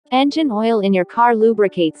Engine oil in your car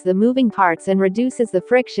lubricates the moving parts and reduces the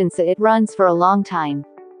friction so it runs for a long time.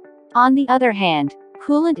 On the other hand,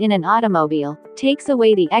 coolant in an automobile takes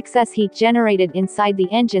away the excess heat generated inside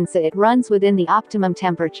the engine so it runs within the optimum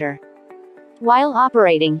temperature. While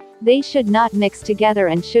operating, they should not mix together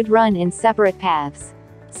and should run in separate paths.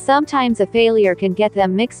 Sometimes a failure can get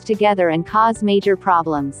them mixed together and cause major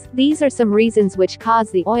problems. These are some reasons which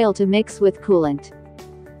cause the oil to mix with coolant.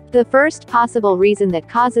 The first possible reason that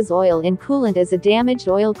causes oil in coolant is a damaged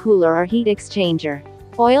oil cooler or heat exchanger.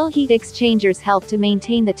 Oil heat exchangers help to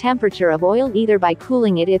maintain the temperature of oil either by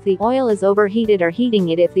cooling it if the oil is overheated or heating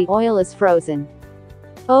it if the oil is frozen.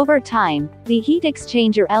 Over time, the heat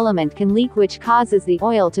exchanger element can leak, which causes the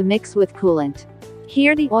oil to mix with coolant.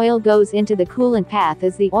 Here the oil goes into the coolant path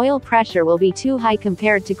as the oil pressure will be too high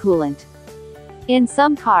compared to coolant. In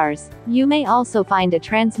some cars, you may also find a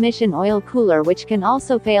transmission oil cooler which can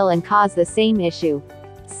also fail and cause the same issue.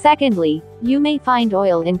 Secondly, you may find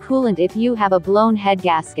oil in coolant if you have a blown head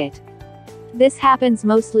gasket. This happens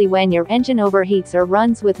mostly when your engine overheats or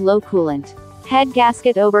runs with low coolant. Head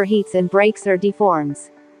gasket overheats and breaks or deforms.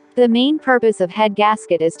 The main purpose of head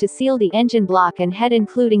gasket is to seal the engine block and head,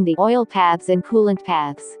 including the oil paths and coolant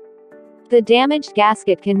paths. The damaged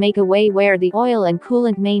gasket can make a way where the oil and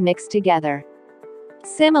coolant may mix together.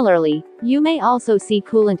 Similarly, you may also see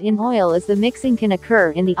coolant in oil as the mixing can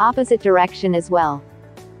occur in the opposite direction as well.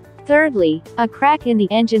 Thirdly, a crack in the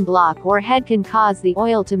engine block or head can cause the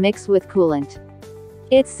oil to mix with coolant.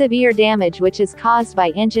 It's severe damage which is caused by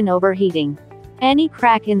engine overheating. Any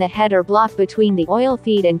crack in the head or block between the oil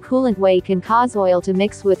feed and coolant way can cause oil to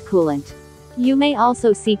mix with coolant. You may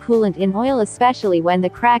also see coolant in oil, especially when the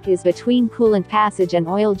crack is between coolant passage and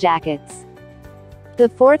oil jackets. The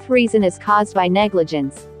fourth reason is caused by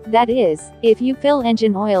negligence. That is, if you fill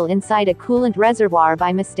engine oil inside a coolant reservoir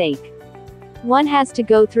by mistake. One has to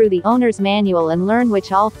go through the owner's manual and learn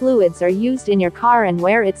which all fluids are used in your car and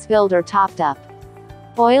where it's filled or topped up.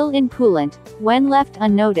 Oil in coolant, when left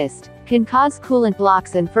unnoticed, can cause coolant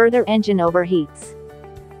blocks and further engine overheats.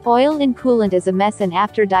 Oil in coolant is a mess, and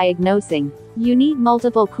after diagnosing, you need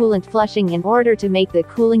multiple coolant flushing in order to make the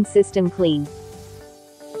cooling system clean.